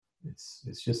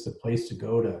It's just a place to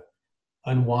go to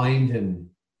unwind and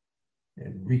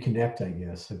reconnect, I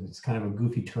guess. And it's kind of a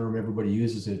goofy term, everybody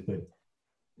uses it, but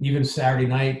even Saturday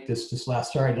night, this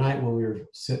last Saturday night when we were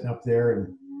sitting up there,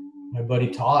 and my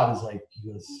buddy Todd is like,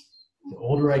 he goes, the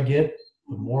older I get,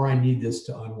 the more I need this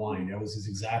to unwind. That was his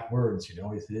exact words, you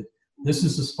know. He said, this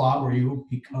is the spot where you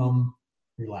become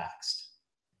relaxed.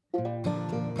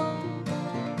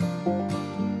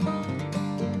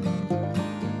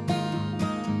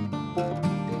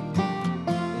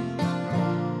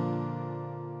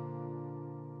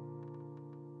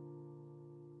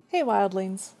 Hey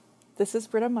Wildlings, this is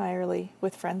Britta Meyerly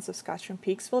with Friends of Scotchman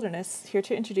Peaks Wilderness, here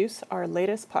to introduce our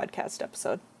latest podcast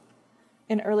episode.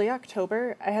 In early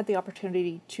October, I had the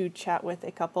opportunity to chat with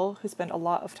a couple who spent a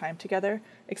lot of time together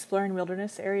exploring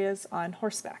wilderness areas on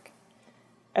horseback.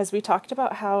 As we talked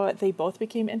about how they both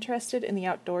became interested in the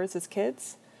outdoors as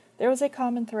kids, there was a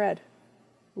common thread: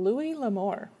 Louis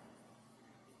L'Amour.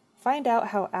 Find out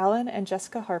how Alan and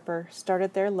Jesika Harper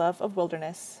started their love of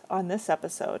wilderness on this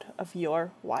episode of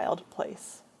Your Wild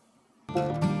Place.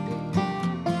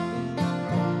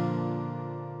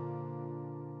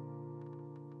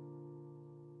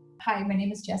 Hi, my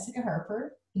name is Jesika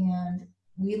Harper, and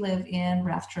we live in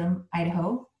Rathdrum,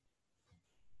 Idaho.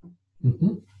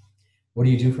 Mm-hmm. What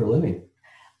do you do for a living?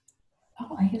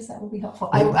 Oh, I guess that would be helpful.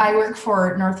 I work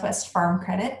for Northwest Farm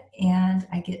Credit, and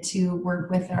I get to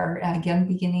work with our young,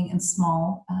 beginning, and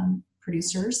small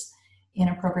producers in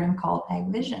a program called Ag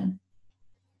Vision.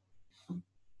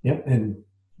 Yep, and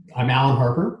I'm Alan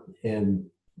Harper, and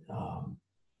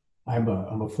I'm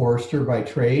a forester by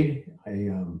trade.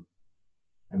 I'm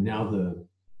now the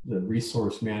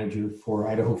resource manager for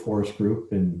Idaho Forest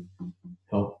Group and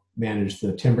help manage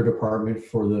the timber department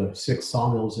for the 6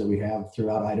 sawmills that we have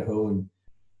throughout Idaho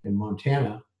and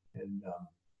Montana. And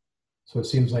so it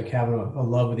seems like having a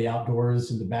love of the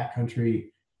outdoors and the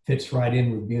backcountry fits right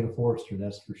in with being a forester,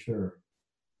 that's for sure.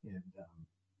 And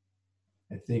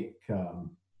I think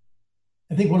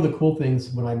one of the cool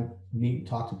things when I meet and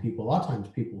talk to people, a lot of times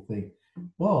people think,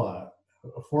 well,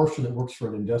 a forester that works for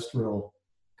an industrial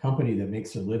company that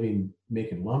makes their living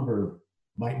making lumber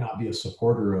might not be a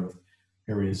supporter of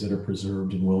areas that are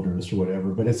preserved in wilderness or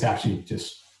whatever, but it's actually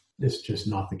just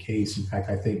not the case. In fact,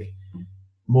 I think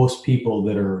most people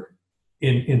that are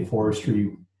in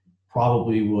forestry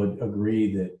probably would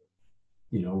agree that,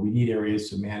 you know, we need areas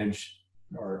to manage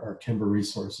our timber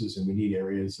resources, and we need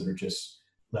areas that are just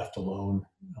left alone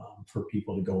for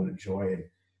people to go and enjoy. And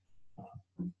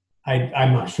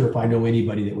I'm not sure if I know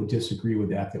anybody that would disagree with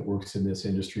that works in this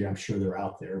industry. I'm sure they're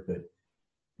out there, but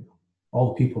you know, all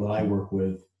the people that I work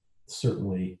with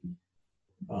certainly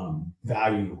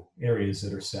value areas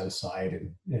that are set aside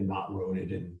and not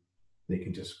roaded, and they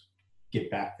can just get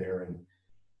back there and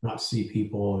not see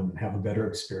people and have a better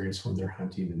experience when they're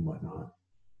hunting and whatnot.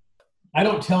 I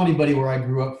don't tell anybody where I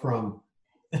grew up from.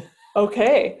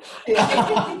 Okay.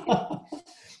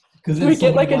 Do we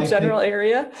get like a general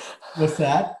area? What's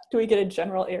that? Do we get a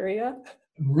general area?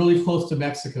 Really close to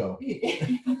Mexico.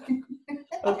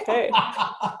 Okay.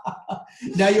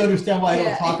 Now you understand why I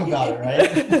don't talk about it,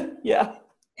 right? Yeah.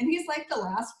 And he's like the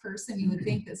last person you would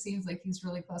think that seems like he's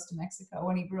really close to Mexico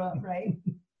when he grew up, right?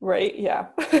 Right, yeah.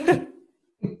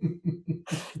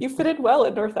 You fitted well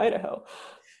in North Idaho.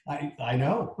 I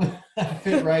know. I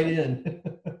fit right in.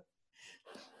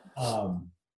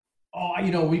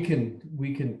 You know, we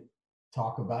can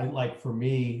talk about it. Like for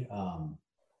me,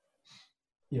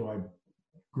 you know, I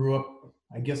grew up,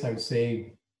 I guess I would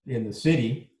say, in the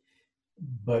city,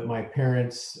 but my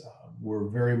parents were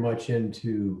very much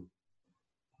into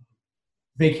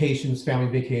vacations, family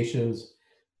vacations,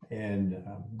 and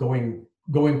going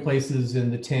places in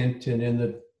the tent and in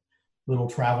the little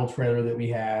travel trailer that we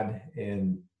had.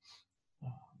 And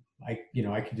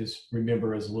I could just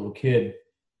remember as a little kid,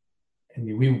 I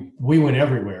mean, we went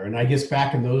everywhere. And I guess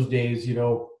back in those days, you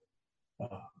know,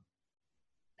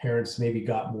 parents maybe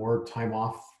got more time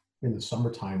off in the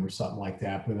summertime or something like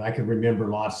that. But I can remember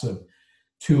lots of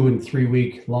 2 and 3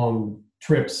 week long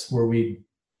trips where we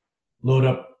load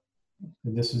up,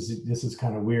 and this is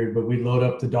kind of weird, but we'd load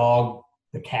up the dog,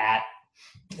 the cat,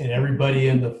 and everybody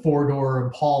in the 4-door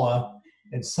Impala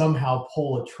and somehow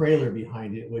pull a trailer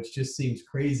behind it, which just seems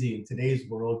crazy in today's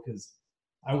world, because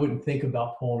I wouldn't think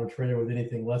about pulling a trailer with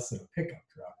anything less than a pickup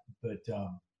truck. But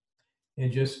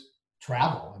and just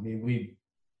travel. I mean, we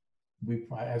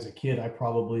as a kid, I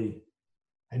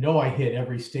know I hit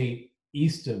every state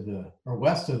east of or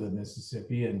west of the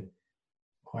Mississippi, and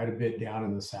quite a bit down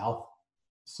in the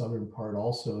southern part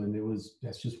also. And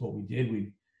that's just what we did.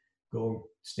 We'd go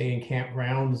stay in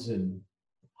campgrounds and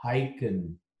hike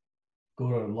and go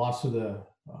to lots of the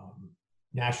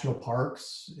national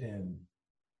parks. And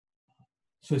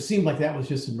so it seemed like that was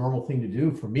just a normal thing to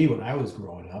do for me when I was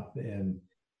growing up. And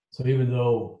so even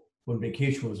though when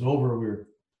vacation was over, we were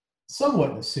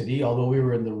somewhat in the city, although we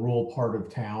were in the rural part of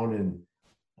town, and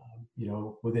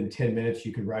within 10 minutes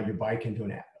you could ride your bike into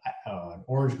an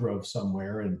orange grove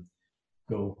somewhere and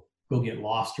go get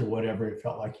lost or whatever. It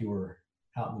felt like you were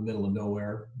out in the middle of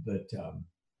nowhere. But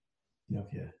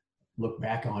if you look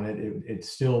back on it, it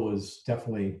still was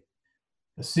definitely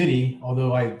a city.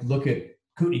 Although I look at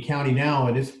Kootenai County now,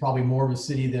 and it's probably more of a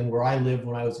city than where I lived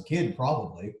when I was a kid,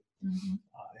 probably. Mm-hmm.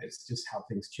 It's just how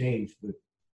things change. But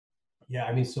yeah,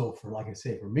 I mean, so like I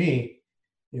say, for me,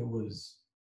 it was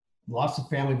lots of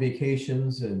family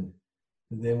vacations. And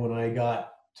then when I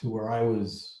got to where I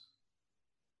was,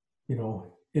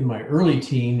 in my early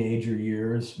teenager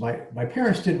years, my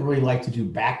parents didn't really like to do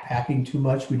backpacking too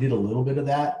much. We did a little bit of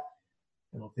that.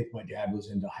 I don't think my dad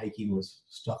was into hiking with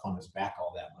stuff on his back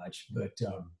all that much.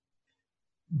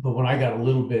 But when I got a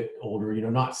little bit older,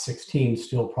 not 16,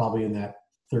 still probably in that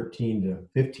 13 to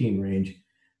 15 range,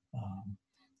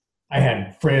 I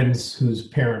had friends whose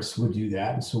parents would do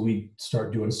that. And so we'd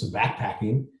start doing some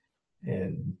backpacking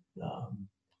and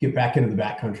get back into the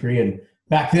backcountry. And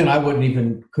back then I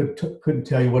couldn't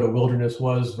tell you what a wilderness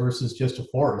was versus just a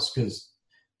forest, because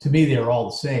to me, they were all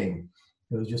the same.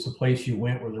 It was just a place you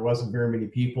went where there wasn't very many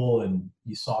people and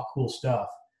you saw cool stuff.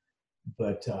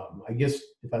 But I guess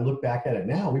if I look back at it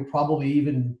now, we probably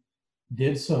even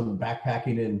did some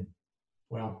backpacking in,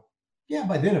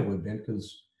 by then it would have been,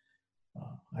 because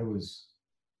I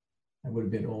would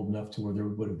have been old enough to where there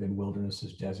would have been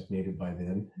wildernesses designated by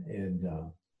then. And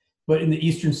but in the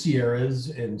Eastern Sierras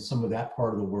and some of that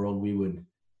part of the world, we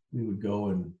would go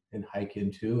and hike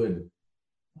into.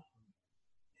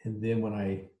 And then when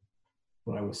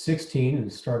I was 16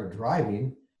 and started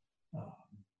driving,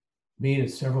 me and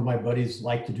several of my buddies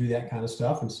liked to do that kind of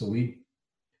stuff. And so we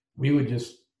would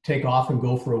just take off and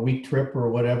go for a week trip or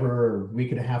whatever, or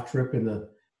week and a half trip in the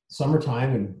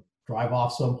summertime and drive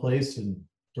off someplace and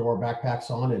throw our backpacks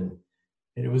on. And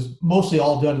it was mostly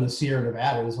all done in the Sierra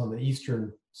Nevadas. On the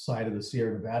eastern side of the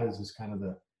Sierra Nevadas is kind of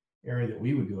the area that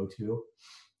we would go to.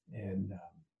 And,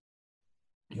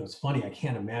 it's funny, I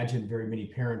can't imagine very many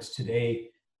parents today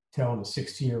telling the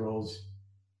 16-year-olds,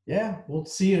 yeah, we'll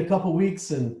see you in a couple of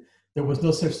weeks. And there was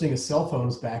no such thing as cell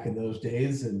phones back in those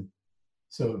days. And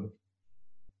so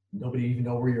nobody even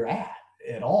know where you're at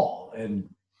all. And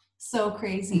so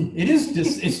crazy. It is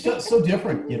just, it's just so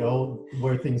different,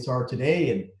 where things are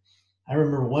today. And I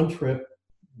remember one trip,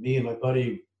 me and my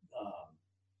buddy,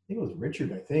 I think it was Richard,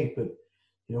 but,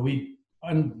 we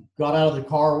got out of the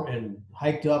car and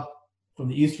hiked up from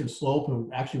the eastern slope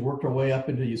and actually worked our way up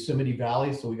into Yosemite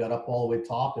Valley. So we got up all the way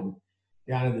top and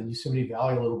down into the Yosemite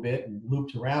Valley a little bit and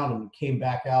looped around and came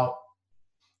back out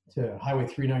to Highway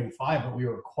 395, but we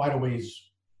were quite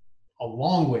a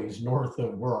long ways north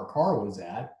of where our car was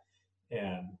at.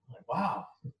 And like, wow,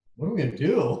 what are we gonna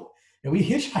do? And we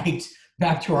hitchhiked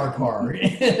back to our car.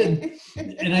 and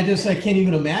I can't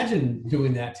even imagine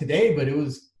doing that today, but it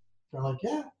was kind of like,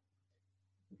 yeah,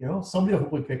 somebody will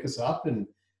hopefully pick us up. And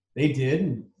they did.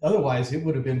 And otherwise it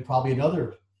would have been probably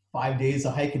another 5 days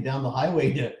of hiking down the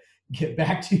highway to get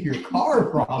back to your car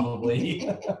probably.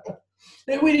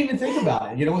 And we didn't even think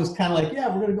about it. It was kind of like, yeah,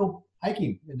 we're going to go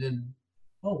hiking. And then,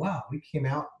 oh, wow, we came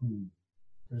out and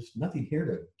there's nothing here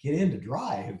to get in to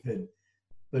drive.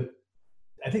 But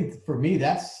I think for me,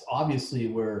 that's obviously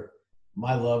where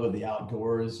my love of the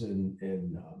outdoors and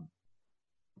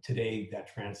today that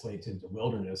translates into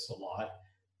wilderness a lot,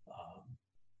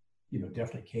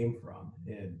 definitely came from.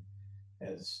 And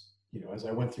as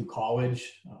I went through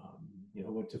college,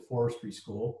 went to forestry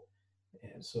school.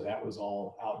 And so that was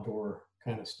all outdoor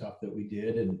kind of stuff that we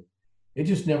did. And it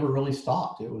just never really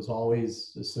stopped. It was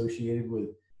always associated with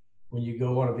when you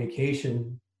go on a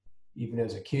vacation, even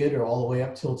as a kid or all the way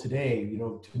up till today.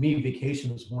 To me,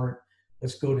 vacations weren't,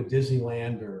 let's go to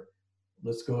Disneyland or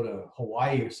let's go to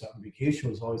Hawaii or something. Vacation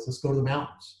was always, let's go to the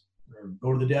mountains or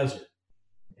go to the desert.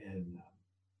 And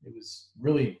it was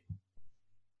really,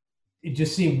 it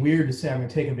just seemed weird to say, I'm going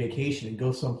to take a vacation and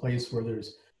go someplace where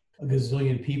there's a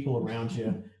gazillion people around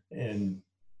you. And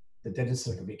that is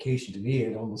like a vacation to me.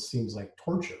 It almost seems like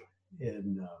torture.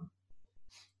 And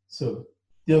so,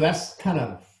 that's kind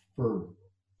of for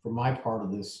my part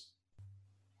of this.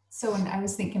 So when I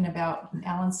was thinking about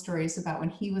Alan's stories about when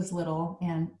he was little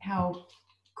and how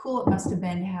cool it must have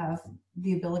been to have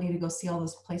the ability to go see all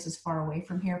those places far away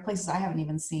from here, places I haven't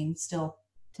even seen still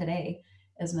today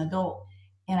as an adult.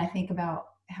 And I think about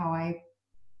how I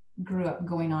grew up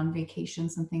going on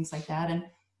vacations and things like that. And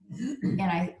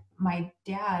my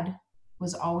dad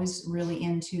was always really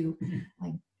into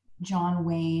like John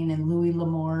Wayne and Louis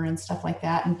L'Amour and stuff like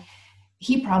that. And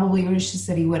he probably wishes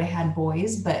that he would have had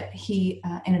boys, but he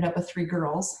ended up with 3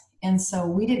 girls. And so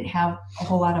we didn't have a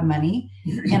whole lot of money.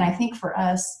 And I think for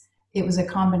us, it was a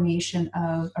combination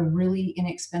of a really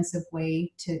inexpensive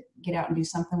way to get out and do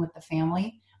something with the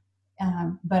family,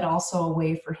 but also a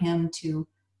way for him to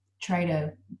try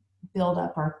to build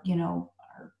up our,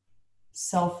 our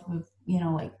self,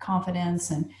 like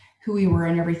confidence and who we were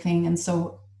and everything. And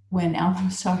so when Alan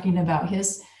was talking about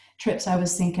his trips, I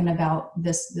was thinking about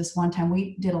this one time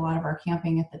we did a lot of our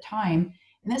camping at the time.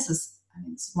 And this is,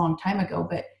 it's a long time ago,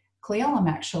 but Cle Elum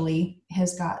actually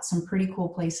has got some pretty cool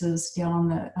places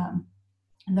down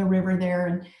on the river there,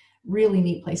 and really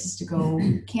neat places to go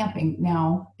camping.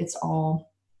 Now it's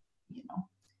all,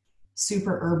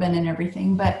 super urban and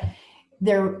everything, but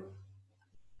there,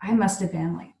 I must have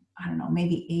been like, I don't know,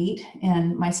 maybe 8,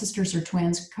 and my sisters are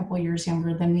twins, a couple years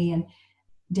younger than me, and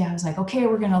Dad was like, okay,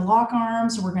 we're going to lock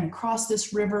arms, we're going to cross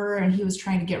this river. And he was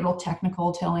trying to get real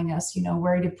technical, telling us,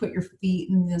 where to put your feet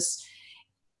in this.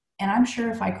 And I'm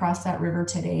sure if I crossed that river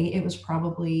today, it was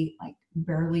probably like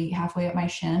barely halfway up my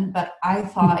shin, but I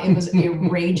thought it was a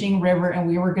raging river and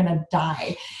we were going to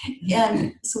die.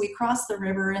 And so we crossed the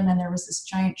river, and then there was this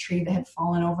giant tree that had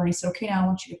fallen over. And he said, okay, now I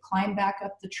want you to climb back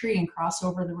up the tree and cross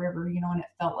over the river, and it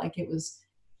felt like it was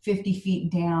 50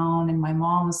 feet down, and my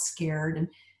mom was scared. And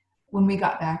when we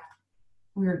got back,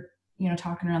 we were,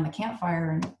 talking around the campfire,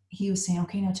 and he was saying,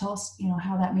 okay, now tell us,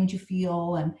 how that made you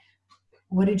feel, and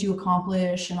what did you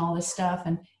accomplish, and all this stuff.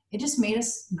 And it just made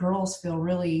us girls feel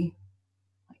really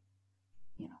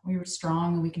like, we were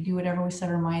strong and we could do whatever we set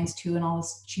our minds to, and all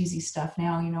this cheesy stuff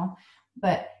now,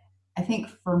 but I think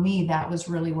for me, that was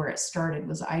really where it started.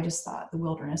 Was I just thought the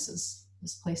wilderness is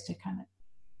this place to kind of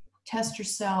test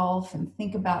yourself and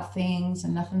think about things,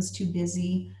 and nothing's too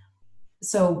busy.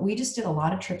 So we just did a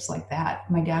lot of trips like that.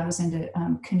 My dad was into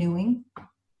canoeing.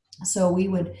 So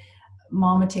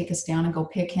Mom would take us down and go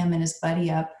pick him and his buddy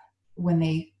up when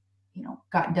they,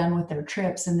 got done with their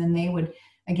trips. And then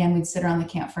we'd sit around the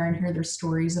campfire and hear their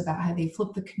stories about how they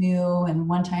flipped the canoe. And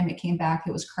one time it came back,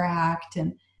 it was cracked,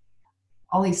 and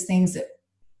all these things that,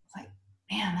 like,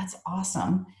 man, that's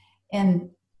awesome.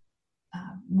 And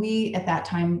we at that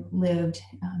time lived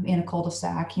in a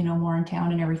cul-de-sac, more in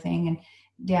town and everything. And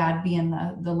Dad, being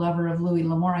the lover of Louis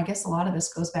L'Amour, I guess a lot of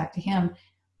this goes back to him.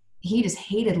 He just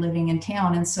hated living in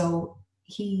town. And so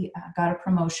he got a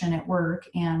promotion at work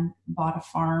and bought a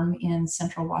farm in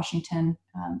central Washington,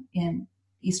 in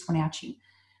East Wenatchee.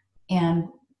 And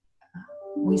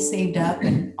we saved up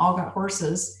and all got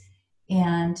horses.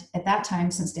 And at that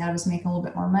time, since Dad was making a little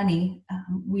bit more money,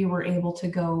 we were able to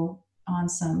go on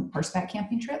some horseback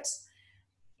camping trips.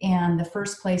 And the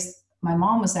first place, my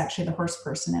mom was actually the horse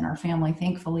person in our family.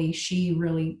 Thankfully, she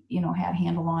really, had a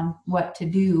handle on what to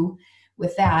do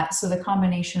with that. So the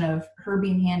combination of her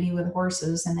being handy with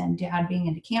horses and then Dad being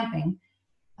into camping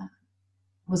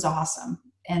was awesome.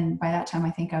 And by that time, I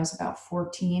think I was about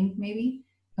 14 maybe.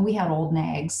 And we had old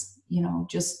nags,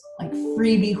 just like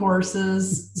freebie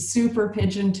horses, super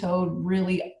pigeon-toed,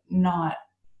 really not,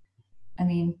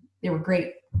 they were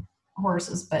great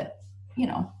horses, but,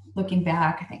 looking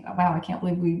back, I think, oh, wow, I can't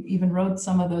believe we even rode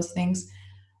some of those things.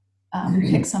 We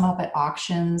picked some up at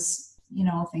auctions,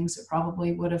 things that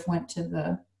probably would have went to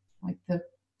the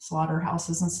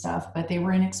slaughterhouses and stuff, but they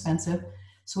were inexpensive.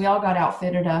 So we all got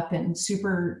outfitted up in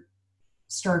super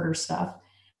starter stuff.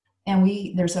 And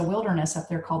there's a wilderness up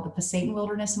there called the Pasayten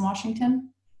Wilderness in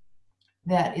Washington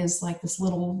that is like this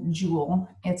little jewel.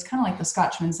 It's kind of like the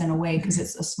Scotchman's in a way, because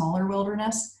it's a smaller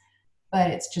wilderness,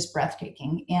 but it's just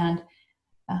breathtaking. And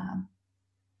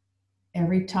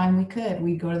every time we could,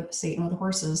 we'd go to the Pasayten with the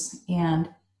horses. And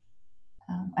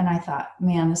I thought,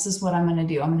 man, this is what I'm going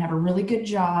to do. I'm going to have a really good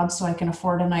job so I can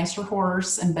afford a nicer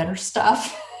horse and better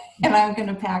stuff. And I'm going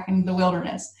to pack into the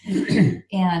wilderness.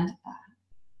 And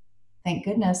thank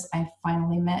goodness I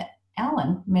finally met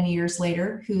Alan many years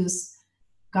later, who's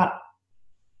got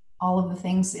all of the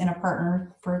things in a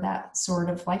partner for that sort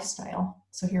of lifestyle.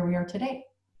 So here we are today.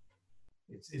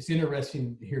 It's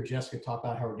interesting to hear Jessica talk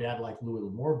about how her dad liked Louis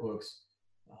L'Amour books.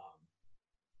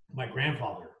 My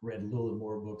grandfather read Louis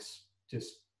L'Amour books.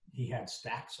 He had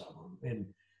stacks of them, and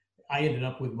I ended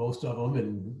up with most of them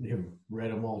and have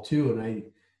read them all too. And I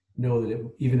know that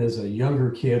even as a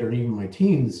younger kid, or even my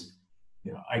teens,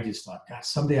 I just thought, God,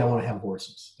 someday I want to have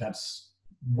horses. That's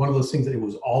one of those things that it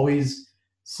was always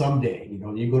someday.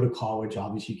 You go to college,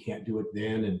 obviously you can't do it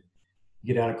then, and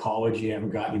you get out of college, you haven't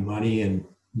got any money, and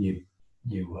you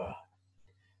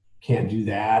can't do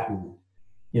that. And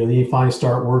then you finally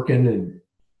start working, and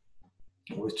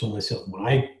I always told myself, when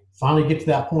I finally get to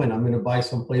that point. I'm going to buy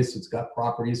some place that's got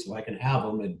property so I can have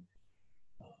them. And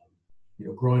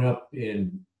growing up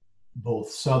in both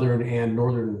southern and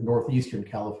northeastern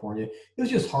California, it was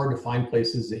just hard to find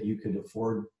places that you could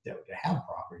afford that to have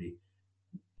property.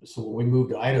 So when we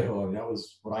moved to Idaho, and that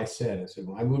was what I said. I said,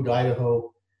 when I moved to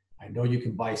Idaho, I know you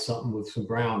can buy something with some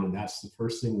ground, and that's the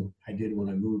first thing I did when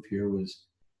I moved here was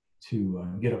to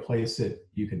get a place that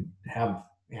you could have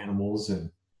animals.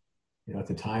 And at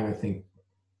the time, I think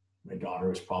my daughter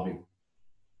was probably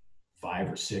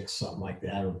 5 or 6, something like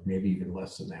that, or maybe even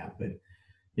less than that. But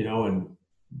and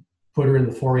put her in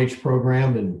the 4-H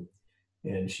program,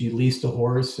 and she leased a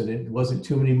horse, and it wasn't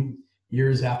too many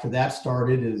years after that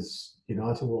started.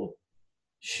 I said, well,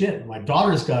 shit, my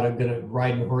daughter's gonna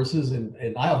riding horses, and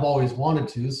I've always wanted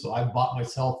to, so I bought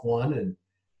myself one and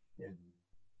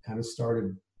kind of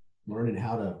started learning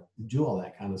how to do all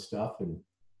that kind of stuff. And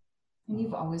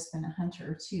you've always been a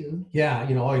hunter too. Yeah,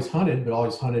 always hunted, but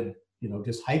always hunted,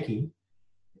 just hiking.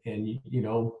 And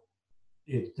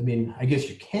I guess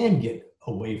you can get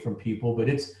away from people, but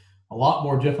it's a lot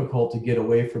more difficult to get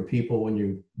away from people when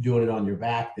you're doing it on your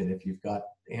back than if you've got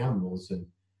animals. And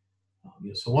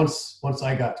so once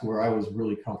I got to where I was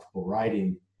really comfortable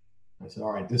riding, I said,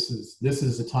 all right, this is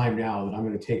the time now that I'm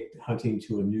going to take hunting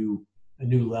to a new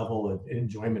level of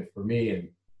enjoyment for me,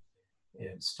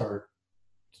 and start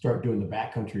doing the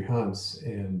backcountry hunts.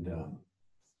 And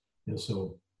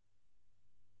so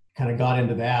kind of got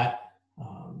into that.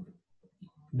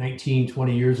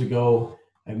 20 years ago,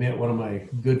 I met one of my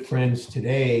good friends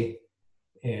today,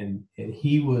 and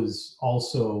he was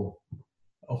also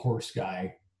a horse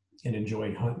guy and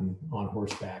enjoyed hunting on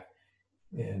horseback.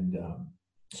 And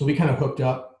so we kind of hooked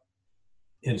up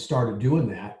and started doing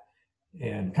that,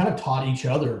 and kind of taught each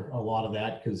other a lot of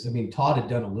that, because Todd had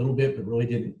done a little bit, but really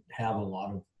didn't have a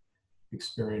lot of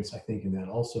experience, I think, in that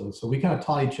also. So we kind of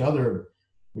taught each other.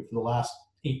 For the last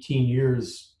 18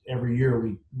 years, every year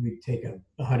we take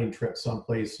a hunting trip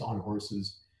someplace on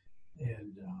horses.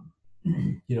 And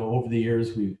over the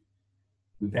years we've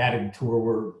added to where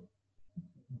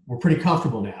we're pretty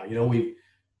comfortable now.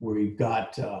 We've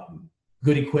got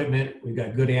good equipment, we've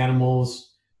got good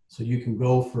animals, so you can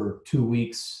go for 2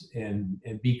 weeks and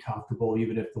be comfortable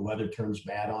even if the weather turns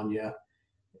bad on you.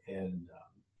 And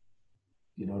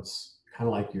it's kind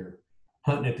of like you're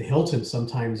hunting at the Hilton.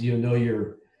 Sometimes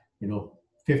you're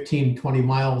 15, 20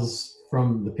 miles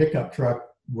from the pickup truck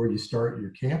where you start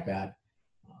your camp at,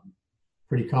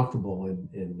 pretty comfortable.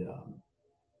 And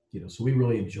so we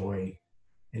really enjoy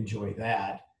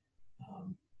that.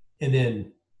 And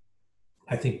then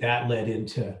I think that led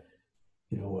into,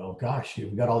 well, gosh,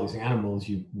 you've got all these animals,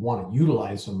 you want to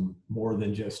utilize them more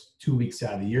than just 2 weeks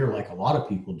out of the year, like a lot of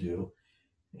people do.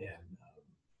 And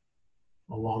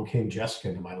along came Jessica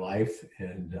into my life,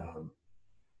 and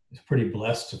was pretty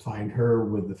blessed to find her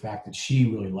with the fact that she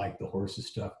really liked the horses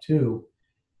stuff too.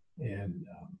 And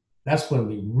that's when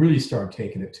we really started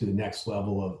taking it to the next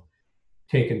level of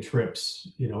taking trips,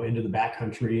 into the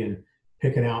backcountry and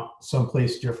picking out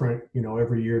someplace different,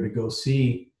 every year to go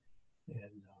see.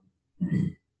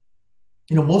 And,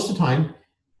 most of the time,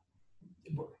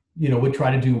 we'd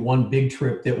try to do one big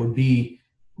trip that would be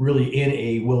really in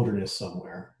a wilderness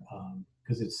somewhere,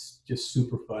 because it's just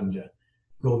super fun to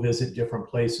go visit different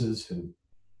places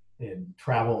and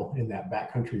travel in that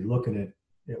backcountry, looking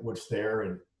at what's there.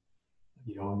 And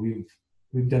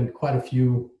we've done quite a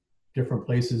few different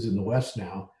places in the West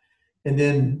now. And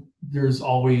then there's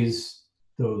always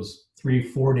those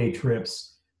 3-4 day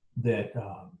trips that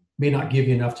may not give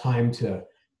you enough time to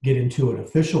get into an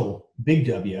official big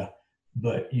W,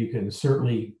 but you can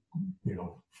certainly,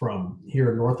 from here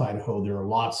in North Idaho, there are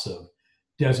lots of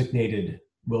designated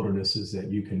wildernesses that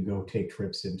you can go take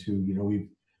trips into. We've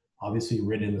obviously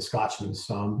ridden in the Scotchman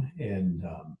some, and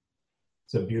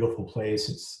it's a beautiful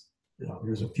place.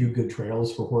 There's a few good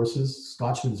trails for horses.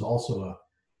 Scotchman's also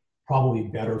probably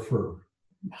better for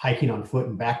hiking on foot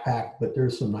and backpack, but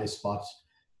there's some nice spots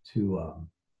to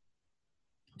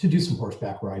do some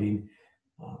horseback riding.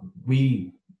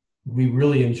 We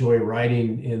really enjoy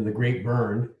riding in the Great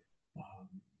Burn,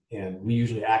 and we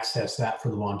usually access that for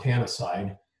the Montana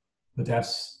side. But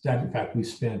in fact, we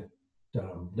spent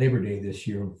Labor Day this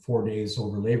year, 4 days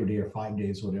over Labor Day, or 5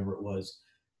 days, whatever it was,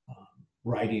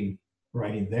 riding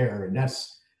there. And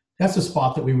that's a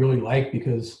spot that we really like,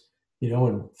 because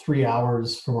in 3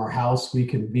 hours from our house, we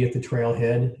can be at the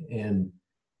trailhead and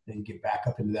get back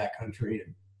up into that country.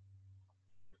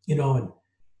 And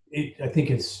I think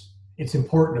it's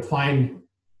important to find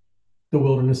the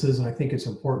wildernesses, and I think it's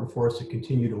important for us to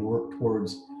continue to work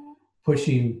towards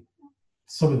pushing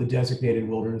some of the designated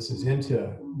wildernesses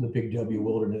into the Big W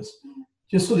wilderness,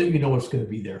 just so that you know it's going to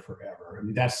be there forever. I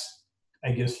mean, that's,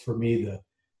 I guess for me,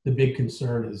 the big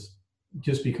concern is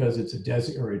just because it's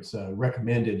it's a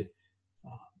recommended,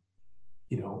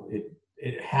 you know,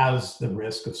 it has the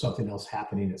risk of something else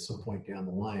happening at some point down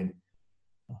the line.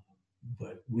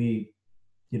 But we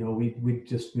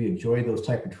enjoy those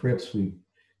type of trips.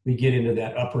 We get into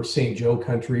that upper St. Joe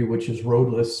country, which is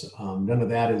roadless. None of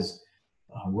that is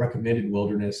recommended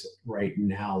wilderness right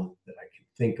now that I can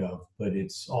think of, but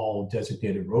it's all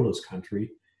designated roadless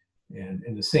country.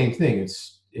 And the same thing,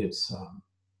 it's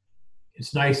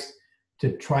nice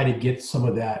to try to get some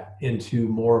of that into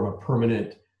more of a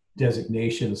permanent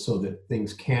designation so that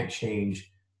things can't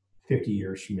change 50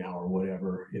 years from now or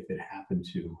whatever, if it happened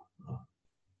to.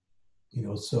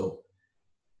 So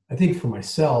I think for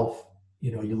myself,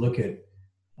 you look at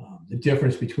the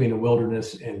difference between a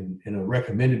wilderness and a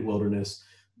recommended wilderness,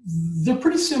 they're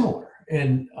pretty similar.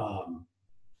 And,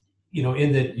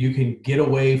 in that you can get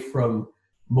away from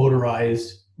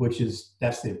motorized,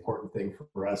 that's the important thing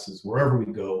for us, is wherever we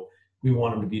go, we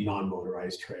want them to be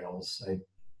non-motorized trails. I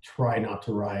try not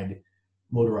to ride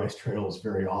motorized trails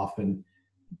very often.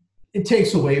 It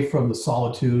takes away from the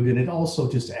solitude, and it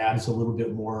also just adds a little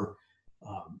bit more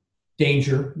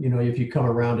danger. If you come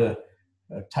around a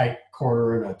tight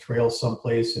corner in a trail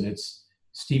someplace and it's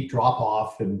steep drop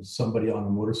off and somebody on a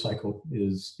motorcycle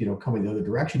is, coming the other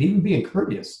direction, even being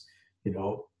courteous,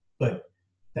 but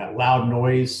that loud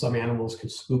noise, some animals can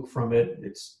spook from it.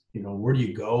 It's, where do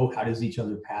you go? How does each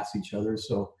other pass each other?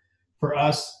 So for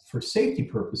us, for safety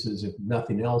purposes, if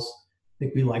nothing else, I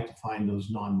think we like to find those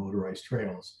non-motorized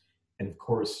trails. And of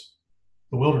course,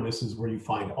 the wilderness is where you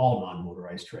find all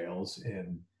non-motorized trails,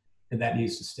 and that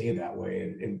needs to stay that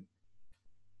way.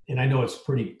 And I know it's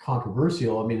pretty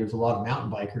controversial. I mean, there's a lot of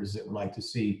mountain bikers that would like to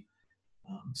see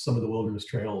some of the wilderness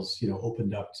trails,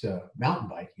 opened up to mountain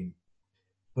biking.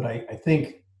 But I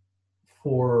think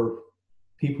for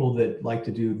people that like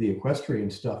to do the equestrian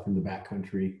stuff in the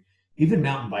backcountry, even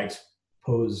mountain bikes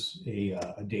pose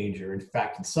a danger. In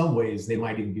fact, in some ways, they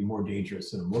might even be more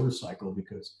dangerous than a motorcycle,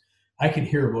 because I can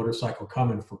hear a motorcycle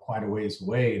coming for quite a ways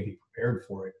away and be prepared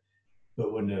for it.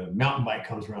 But when a mountain bike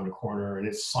comes around a corner and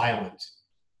it's silent,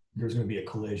 there's going to be a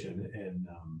collision.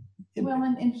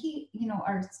 And he,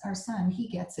 our son, he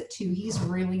gets it too. He's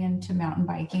really into mountain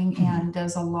biking and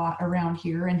does a lot around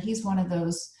here. And he's one of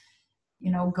those,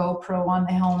 GoPro on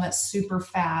the helmet, super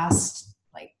fast,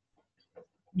 like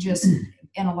just,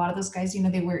 and a lot of those guys,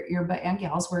 they wear and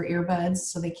gals wear earbuds,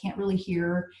 so they can't really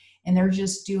hear, and they're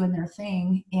just doing their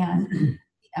thing. And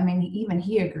I mean, even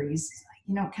he agrees,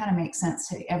 it kind of makes sense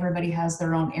to everybody has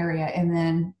their own area, and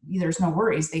then there's no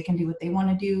worries. They can do what they want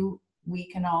to do. We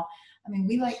can all,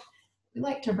 we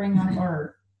like to bring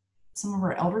some of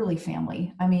our elderly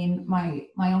family. I mean, my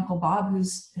Uncle Bob,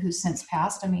 who's since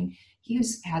passed,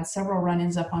 he's had several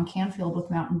run-ins up on Canfield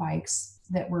with mountain bikes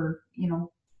that were,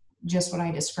 just what I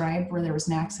described, where there was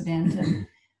an accident. And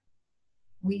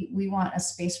we want a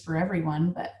space for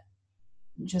everyone, but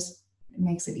just it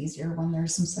makes it easier when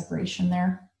there's some separation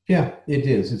there. Yeah, it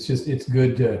is. It's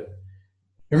good to,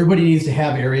 everybody needs to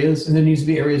have areas, and there needs to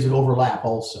be areas that overlap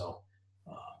also.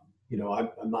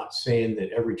 I'm not saying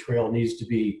that every trail needs to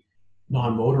be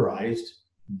non-motorized,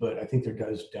 but I think there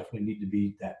does definitely need to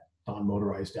be that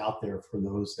non-motorized out there for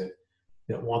those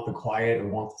that want the quiet or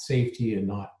want the safety and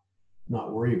not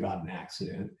worry about an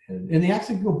accident. And the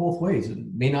accident can go both ways. It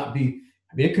may not be,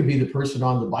 it could be the person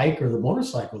on the bike or the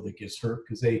motorcycle that gets hurt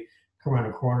because they come around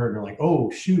a corner and they're like, oh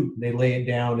shoot, and they lay it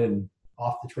down and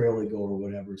off the trail they go or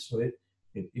whatever. So it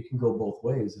can go both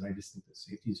ways. And I just think that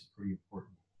safety is a pretty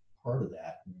important part of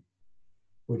that,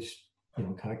 which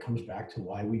kind of comes back to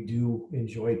why we do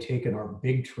enjoy taking our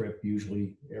big trip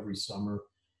usually every summer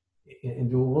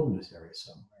into a wilderness area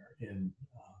somewhere. And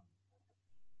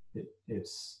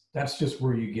that's just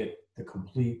where you get the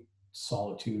complete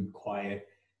solitude, quiet.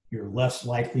 You're less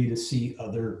likely to see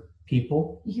other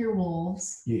people. You hear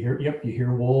wolves. You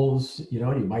hear wolves. You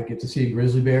might get to see a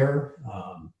grizzly bear,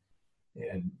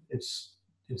 and it's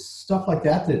stuff like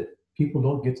that people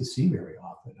don't get to see very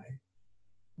often.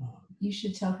 You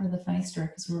should tell her the funny story,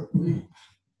 because we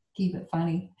keep it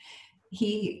funny.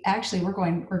 We're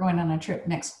going on a trip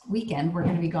next weekend. We're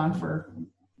going to be gone for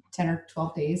 10 or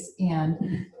 12 days,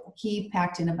 and he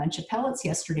packed in a bunch of pellets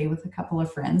yesterday with a couple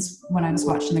of friends when I was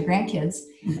watching the grandkids.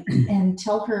 And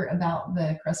tell her about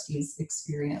the Krusty's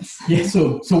experience. Yeah,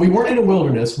 so we weren't in a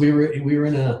wilderness. We were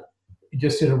in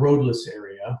just in a roadless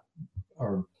area,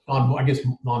 or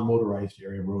non-motorized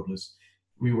area, roadless.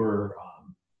 We were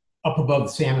up above the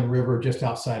Salmon River, just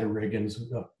outside of Riggins,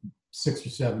 6 or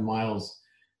 7 miles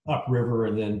upriver,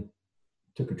 and then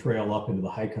took a trail up into the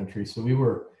high country. So we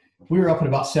were we were up at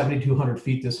about 7,200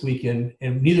 feet this weekend,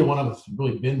 and neither one of us had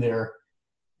really been there.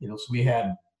 So we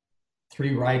had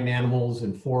 3 riding animals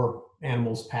and 4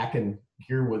 animals packing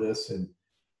gear with us, and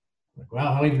like, well,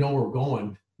 I don't even know where we're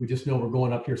going. We just know we're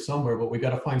going up here somewhere, but we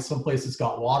got to find some place that's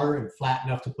got water and flat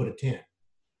enough to put a tent.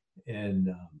 And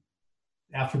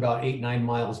after about 8-9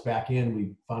 miles back in,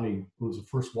 we finally, it was the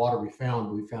first water we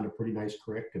found. We found a pretty nice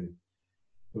creek, and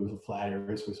it was a flat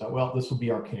area. So we thought, well, this will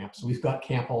be our camp. So we've got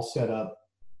camp all set up.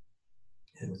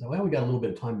 And we thought, well, we got a little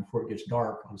bit of time before it gets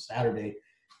dark on Saturday.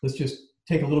 Let's just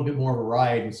take a little bit more of a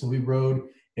ride. And so we rode,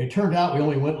 and it turned out we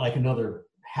only went like another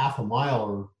half a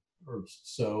mile or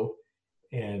so.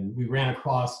 And we ran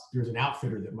across, there's an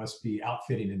outfitter that must be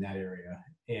outfitting in that area.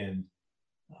 And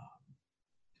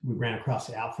we ran across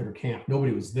the outfitter camp.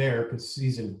 Nobody was there because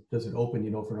season doesn't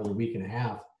open, for another week and a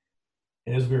half.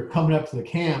 And as we were coming up to the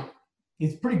camp,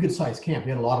 it's a pretty good sized camp.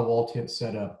 We had a lot of wall tents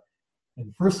set up. And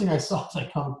the first thing I saw as I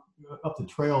come up the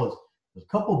trail is a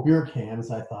couple of beer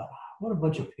cans. I thought, what a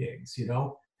bunch of pigs, It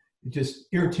just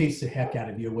irritates the heck out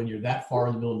of you when you're that far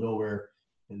in the middle of nowhere.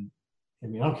 And I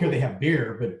mean, I don't care if they have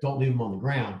beer, but don't leave them on the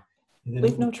ground. And then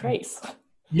Leave no trace.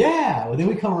 Yeah. Well, then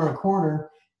we come around a corner,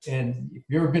 and if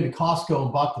you've ever been to Costco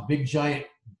and bought the big giant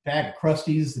bag of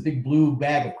Krusties, the big blue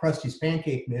bag of Krusties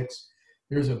pancake mix,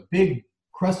 there's a big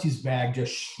Krusties bag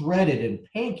just shredded and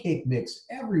pancake mix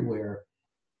everywhere.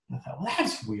 And I thought, well,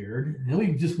 that's weird. And then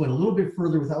we just went a little bit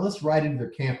further. We thought, let's ride into their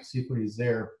camp and see if anybody's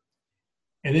there.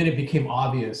 And then it became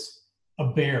obvious a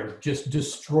bear just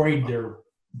destroyed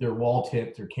their wall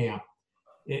tent, their camp.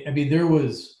 I mean, there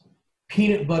was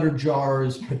peanut butter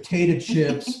jars, potato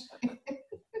chips,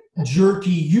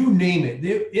 jerky, you name it.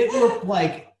 It looked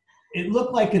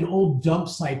like an old dump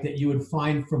site that you would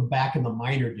find from back in the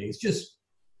miner days. Just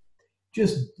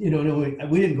we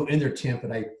didn't go in their tent,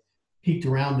 but I peeked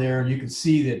around there, and you could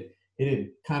see that it had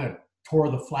kind of tore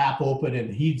the flap open,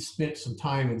 and he'd spent some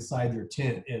time inside their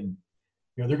tent. And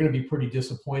they're going to be pretty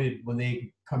disappointed when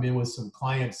they come in with some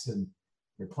clients, and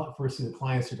first thing the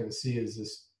clients are going to see is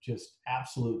this just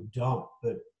absolute dump.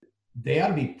 But they ought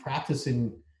to be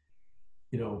practicing,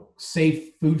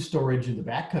 safe food storage in the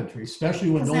backcountry,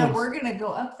 especially when now we're going to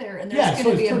go up there, and there's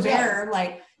going to be a bear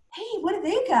like, hey, what do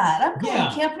they got? I'm going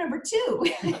to camp number 2.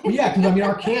 Well, yeah, because I mean,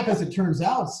 our camp, as it turns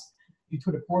out, you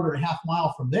put a 1.5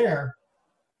 mile from there,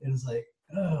 and it's like,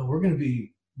 oh,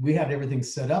 we had everything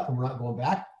set up, and we're not going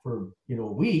back for a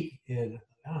week. And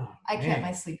I kept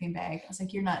my sleeping bag. I was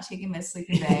like, you're not taking my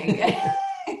sleeping bag.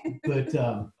 But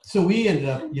so we ended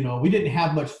up, we didn't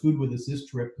have much food with us this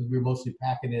trip because we were mostly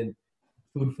packing in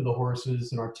food for the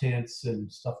horses and our tents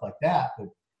and stuff like that. But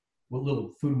what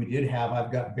little food we did have,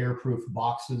 I've got bear-proof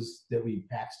boxes that we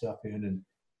pack stuff in. And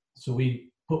so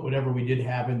we put whatever we did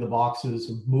have in the boxes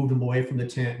and moved them away from the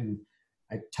tent, and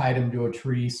I tied him to a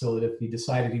tree so that if he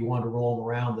decided he wanted to roll them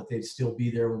around, that they'd still be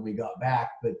there when we got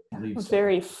back. But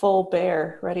very full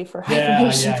bear, ready for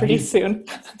hibernation pretty soon.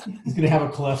 He's going to have a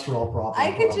cholesterol problem.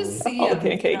 I could just see him.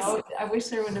 Pancakes. I wish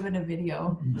there would have been a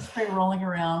video. Just probably rolling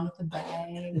around with the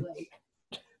bag, like.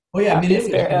 Oh yeah, I mean,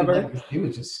 it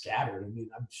was just scattered. I mean,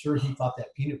 I'm sure he thought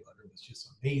that peanut butter was just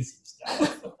amazing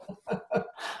stuff.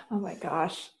 Oh my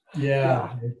gosh.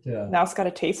 Yeah. Now it's got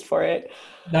a taste for it.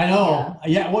 I know.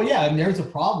 Yeah. Well, yeah. And there's a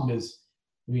problem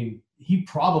he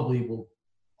probably will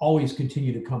always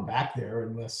continue to come back there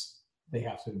unless they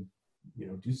have to,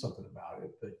 do something about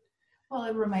it. But well,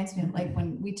 it reminds me of like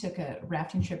when we took a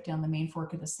rafting trip down the main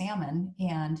fork of the Salmon,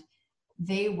 and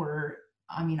they were,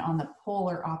 on the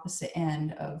polar opposite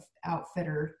end of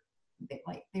outfitter.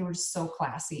 They were so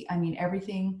classy. I mean,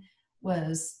 everything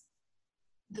was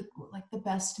the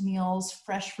best meals,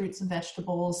 fresh fruits and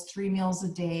vegetables, 3 meals a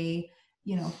day,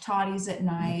 toddies at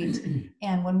night.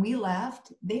 And when we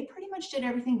left, they pretty much did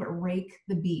everything but rake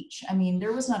the beach. I mean,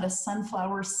 there was not a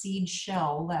sunflower seed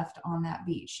shell left on that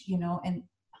beach, and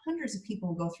hundreds of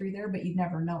people go through there, but you'd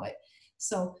never know it.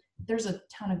 So there's a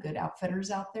ton of good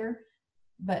outfitters out there.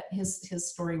 But his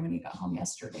story when he got home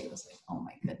yesterday was like, oh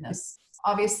my goodness.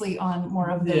 Obviously on more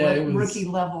of the rookie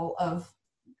level of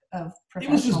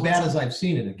professionalism. It was as bad as I've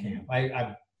seen in a camp.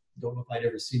 I don't know if I'd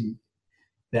ever seen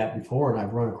that before, and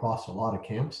I've run across a lot of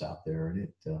camps out there, and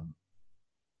it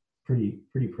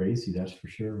pretty crazy, that's for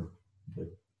sure. But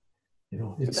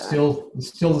it's still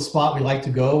the spot we like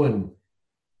to go, and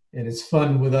it's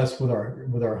fun with us with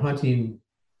our hunting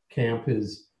camp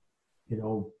is,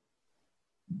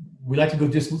 we like to go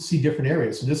just see different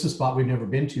areas. So this is a spot we've never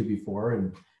been to before,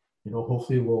 and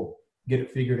hopefully we'll get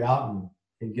it figured out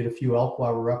and get a few elk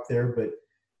while we're up there. But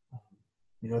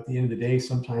at the end of the day,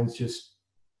 sometimes just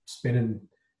spending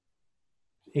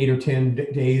 8 or 10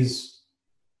 days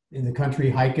in the country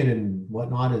hiking and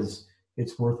whatnot is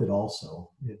it's worth it also.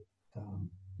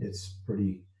 It's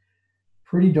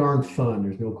pretty darn fun.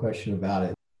 There's no question about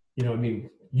it. I mean,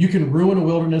 you can ruin a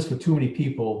wilderness with too many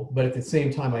people, but at the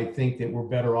same time, I think that we're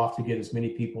better off to get as many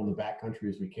people in the backcountry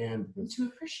as we can to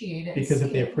appreciate it. Because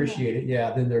if they appreciate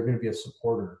it, then they're going to be a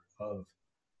supporter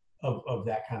of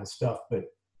that kind of stuff. But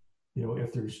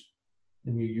if there's,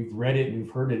 you've read it and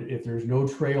you've heard it, if there's no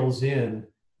trails in,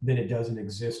 then it doesn't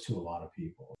exist to a lot of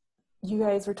people. You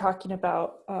guys were talking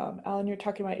about, Alan, you're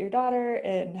talking about your daughter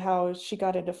and how she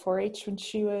got into 4-H when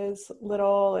she was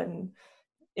little and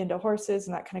into horses,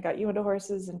 and that kind of got you into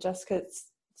horses. And Jessica, it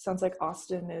sounds like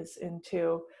Austin is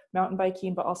into mountain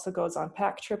biking, but also goes on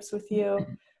pack trips with you.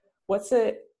 What's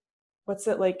it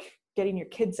like getting your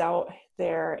kids out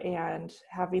there and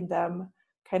having them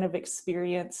kind of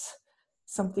experience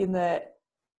something that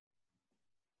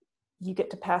you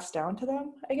get to pass down to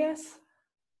them, I guess?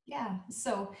 Yeah.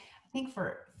 So I think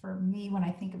for me, when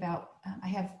I think about, I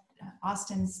have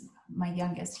Austin's my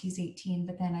youngest, he's 18,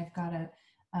 but then I've got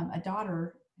a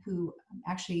daughter who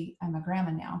actually I'm a grandma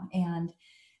now. And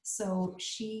so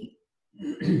she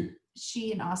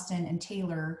and Austin and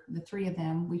Taylor, the three of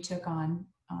them, we took on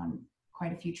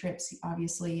quite a few trips,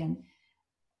 obviously. And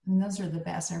those are the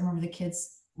best. I remember the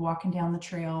kids walking down the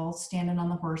trail, standing on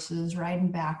the horses,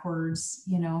 riding backwards,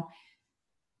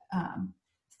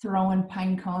 throwing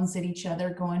pine cones at each other,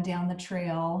 going down the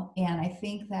trail. And I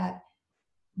think that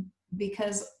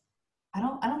because I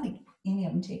don't think any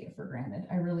of them take it for granted.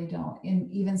 I really don't.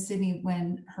 And even Sydney,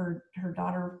 when her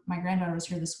daughter, my granddaughter, was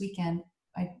here this weekend,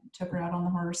 I took her out on the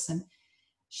horse and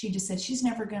she just said, she's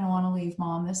never going to want to leave,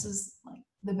 Mom. This is like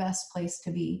the best place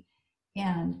to be.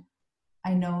 And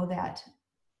I know that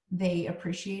they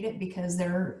appreciate it because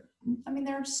they're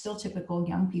still typical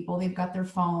young people. They've got their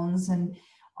phones and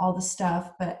all the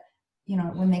stuff, but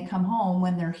when they come home,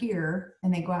 when they're here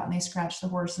and they go out and they scratch the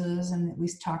horses and we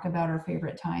talk about our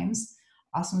favorite times.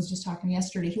 Austin was just talking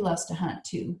yesterday. He loves to hunt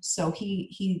too. So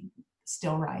he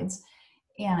still rides.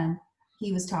 And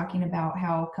he was talking about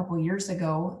how a couple years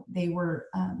ago they were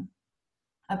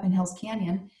up in Hell's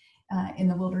Canyon in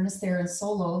the wilderness there in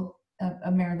Solo,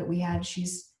 a mare that we had.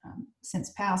 She's since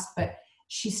passed, but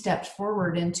she stepped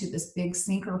forward into this big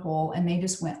sinker hole and they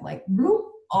just went like bloop,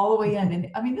 all the way in.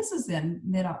 And I mean, this is in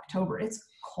mid-October. It's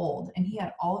cold and he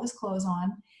had all of his clothes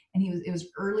on and it was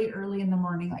early in the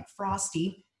morning, like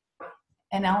frosty.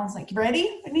 And Alan's like,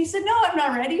 ready? And he said, no, I'm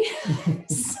not ready.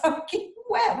 Soaking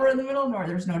wet. We're in the middle of nowhere.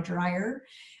 There's no dryer.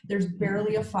 There's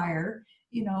barely a fire,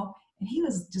 and he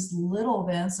was just little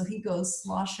then. So he goes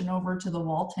sloshing over to the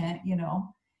wall tent,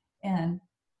 and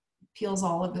peels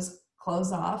all of his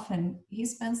clothes off. And he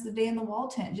spends the day in the wall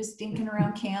tent, just dinking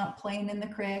around camp, playing in the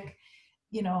creek,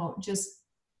 just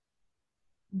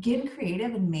getting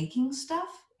creative and making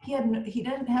stuff.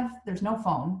 There's no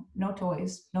phone, no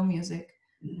toys, no music.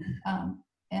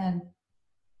 And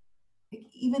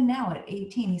even now at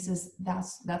 18, he says,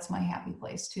 that's my happy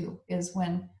place too, is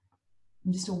when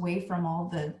I'm just away from all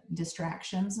the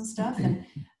distractions and stuff. And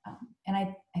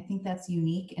I think that's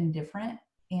unique and different.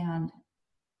 And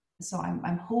so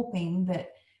I'm hoping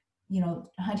that,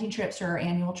 hunting trips are our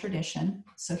annual tradition.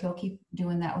 So he'll keep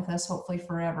doing that with us, hopefully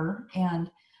forever. And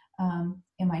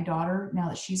my daughter, now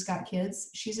that she's got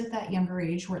kids, she's at that younger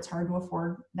age where it's hard to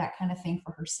afford that kind of thing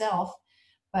for herself.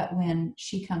 But when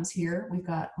she comes here, we've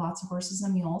got lots of horses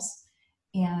and mules,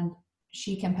 and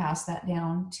she can pass that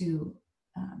down to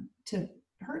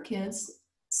her kids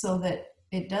so that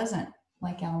it doesn't,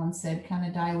 like Alan said, kind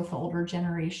of die with the older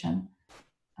generation.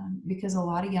 Because a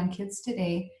lot of young kids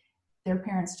today, their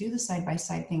parents do the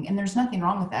side-by-side thing, and there's nothing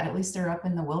wrong with that. At least they're up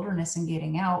in the wilderness and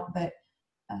getting out, but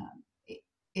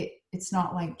it's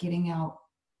not like getting out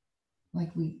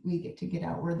like we get to get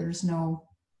out where there's no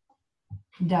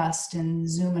dust and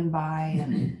zooming by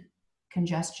and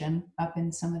congestion up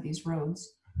in some of these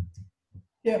roads.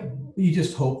 Yeah, you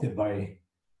just hope that by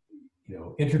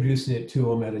introducing it to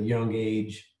them at a young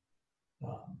age,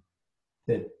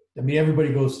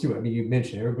 everybody goes through it. You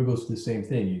mentioned everybody goes through the same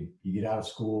thing. You get out of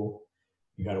school,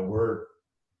 you got to work,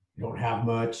 you don't have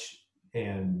much,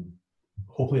 and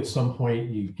hopefully at some point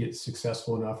you get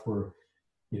successful enough where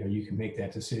you can make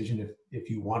that decision if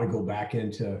you want to go back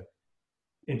into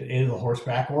the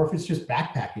horseback, or if it's just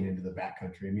backpacking into the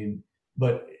backcountry.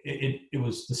 But it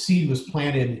was, the seed was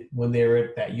planted when they were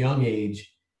at that young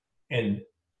age, and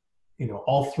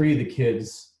all three of the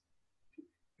kids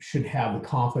should have the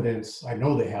confidence. I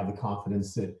know they have the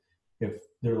confidence that if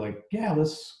they're like, yeah,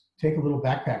 let's take a little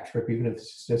backpack trip, even if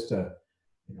it's just 5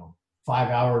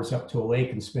 hours up to a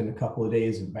lake and spend a couple of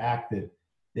days and back, that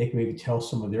they can maybe tell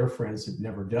some of their friends that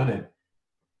never done it,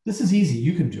 this is easy,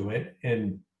 you can do it.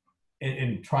 And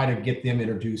and try to get them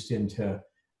introduced into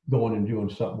going and doing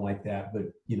something like that. But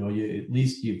at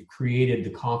least you've created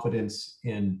the confidence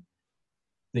in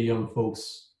the young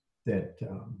folks that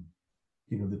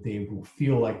that they will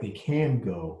feel like they can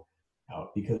go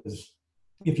out, because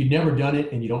if you've never done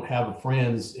it and you don't have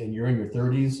friends and you're in your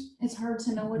 30s, it's hard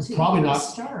to know what to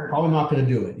start. Probably not going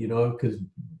to do it, because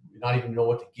you not even know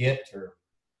what to get or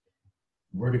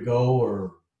where to go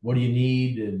or what do you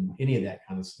need and any of that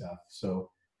kind of stuff.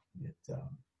 So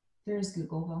there's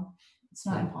Google though. It's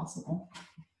not impossible.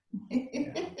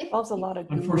 Involves a lot of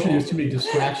Google. Unfortunately, there's too many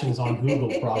distractions on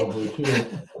Google probably too.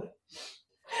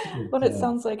 But it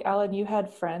sounds like, Alan, you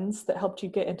had friends that helped you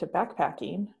get into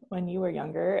backpacking when you were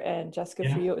younger, and Jessica,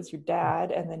 for you, it was your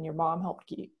dad, and then your mom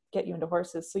helped get you into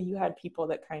horses. So you had people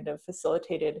that kind of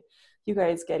facilitated you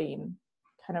guys getting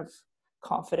kind of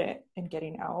confident and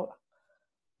getting out.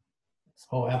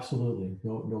 Oh, absolutely.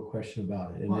 No question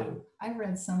about it. And I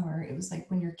read somewhere, it was like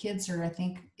when your kids are, I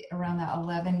think, around that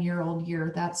 11-year-old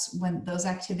year, that's when those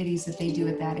activities that they do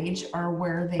at that age are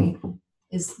where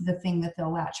is the thing that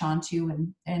they'll latch onto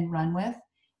and run with.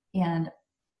 And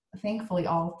thankfully,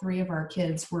 all three of our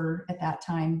kids were at that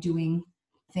time doing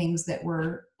things that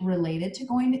were related to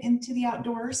going into the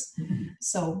outdoors.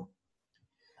 So.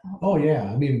 Oh yeah.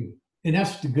 I mean, and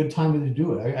that's the good time to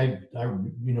do it. I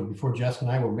before Jessica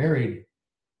and I were married,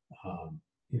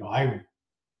 I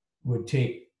would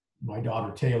take my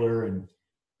daughter Taylor and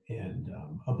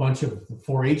a bunch of the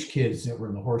 4-H kids that were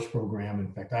in the horse program.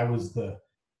 In fact, I was the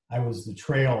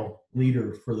trail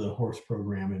leader for the horse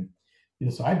program,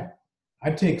 and so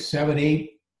I'd take 7,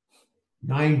 8,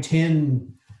 9,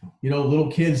 10,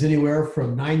 little kids anywhere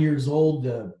from 9 years old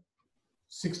to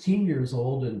 16 years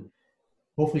old, and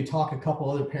hopefully talk a couple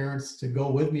other parents to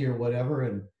go with me or whatever,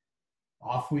 and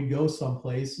off we'd go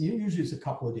someplace. Usually it's a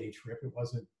couple of day trip. It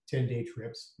wasn't 10-day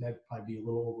trips. That'd probably be a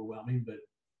little overwhelming, but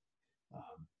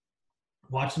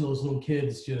watching those little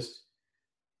kids just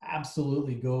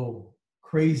absolutely go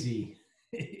crazy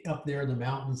up there in the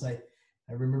mountains. I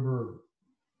remember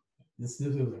this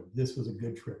was a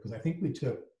good trip, because I think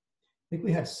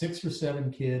we had 6 or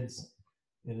 7 kids,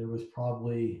 and there was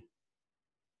probably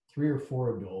 3 or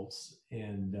 4 adults,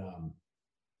 and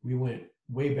we went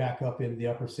way back up into the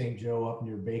Upper St. Joe up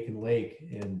near Bacon Lake,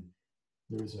 and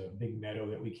there's a big meadow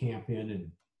that we camp in,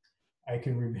 and I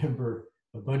can remember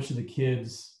a bunch of the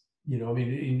kids,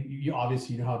 you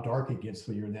obviously how dark it gets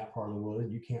when you're in that part of the world,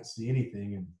 and you can't see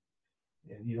anything,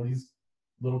 and these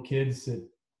little kids that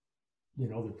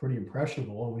they're pretty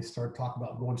impressionable, and we start talking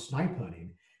about going snipe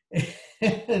hunting.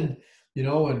 And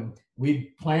and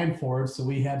we planned for it, so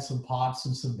we had some pots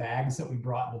and some bags that we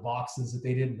brought in the boxes that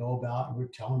they didn't know about, and we're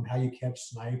telling them how you catch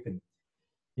snipe, and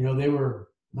they were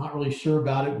not really sure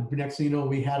about it. And next thing you know,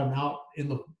 we had them out in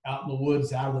the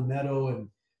woods, out of the meadow, and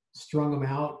strung them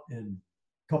out, and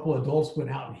a couple of adults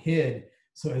went out and hid.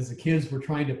 So as the kids were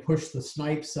trying to push the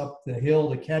snipes up the hill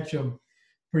to catch them,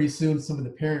 pretty soon some of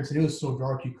the parents, and it was so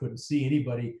dark you couldn't see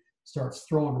anybody, starts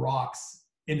throwing rocks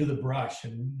into the brush.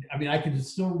 And I mean, I can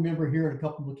still remember hearing a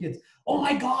couple of kids, "Oh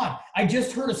my God, I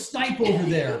just heard a snipe over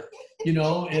there,"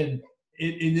 and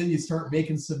then you start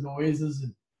making some noises,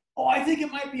 and "Oh, I think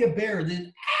it might be a bear." And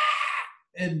then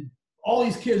and all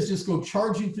these kids just go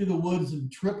charging through the woods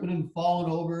and tripping and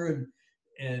falling over,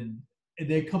 and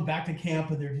they come back to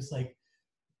camp, and they're just like,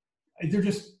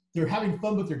 they're having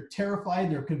fun, but they're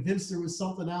terrified. They're convinced there was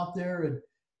something out there. And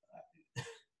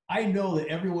I know that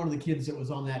every one of the kids that was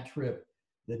on that trip,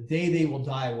 the day they will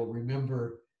die, will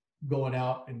remember going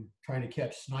out and trying to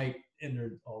catch snipe. And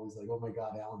they're always like, "Oh my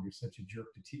God, Alan, you're such a jerk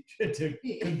to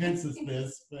convince us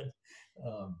this." But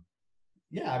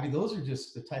yeah, I mean, those are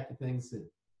just the type of things that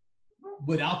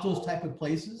without those type of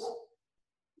places,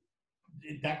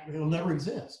 it'll never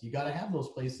exist. You got to have those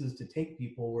places to take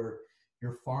people where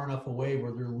you're far enough away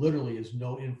where there literally is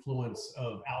no influence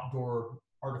of outdoor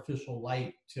artificial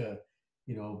light to,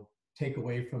 take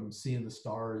away from seeing the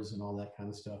stars and all that kind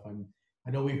of stuff.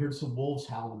 I know we heard some wolves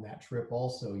howling that trip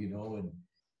also, and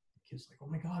the kids like, "Oh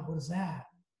my God, what is that?"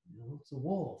 It's a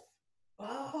wolf.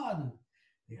 And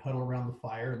they huddle around the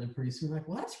fire, and then pretty soon like,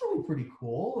 "Well, that's really pretty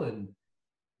cool." And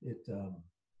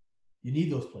you need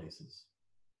those places,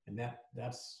 and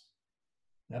that's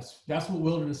what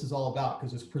wilderness is all about,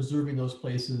 because it's preserving those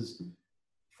places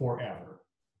forever.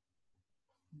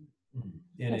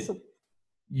 And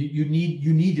you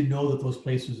need to know that those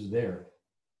places are there.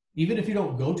 Even if you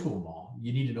don't go to them all,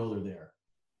 you need to know they're there.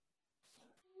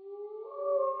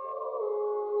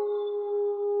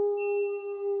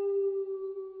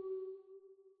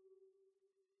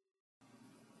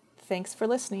 Thanks for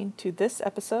listening to this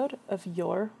episode of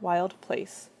Your Wild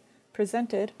Place.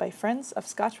 presented by Friends of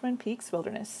Scotchman Peaks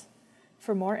Wilderness.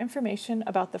 For more information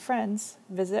about the Friends,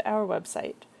 visit our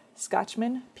website,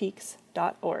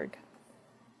 scotchmanpeaks.org.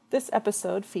 This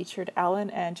episode featured Alan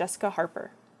and Jesika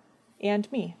Harper,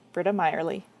 and me, Britta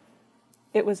Meyerly.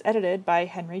 It was edited by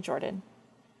Henry Jordan.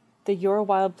 The Your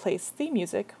Wild Place theme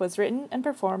music was written and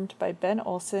performed by Ben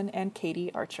Olson and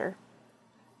Katie Archer.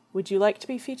 Would you like to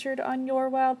be featured on Your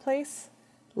Wild Place?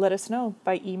 Let us know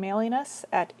by emailing us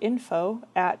at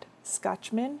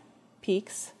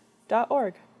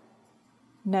info@scotchmanpeaks.org.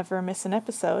 Never miss an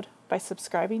episode by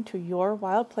subscribing to Your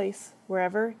Wild Place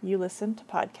wherever you listen to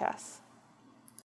podcasts.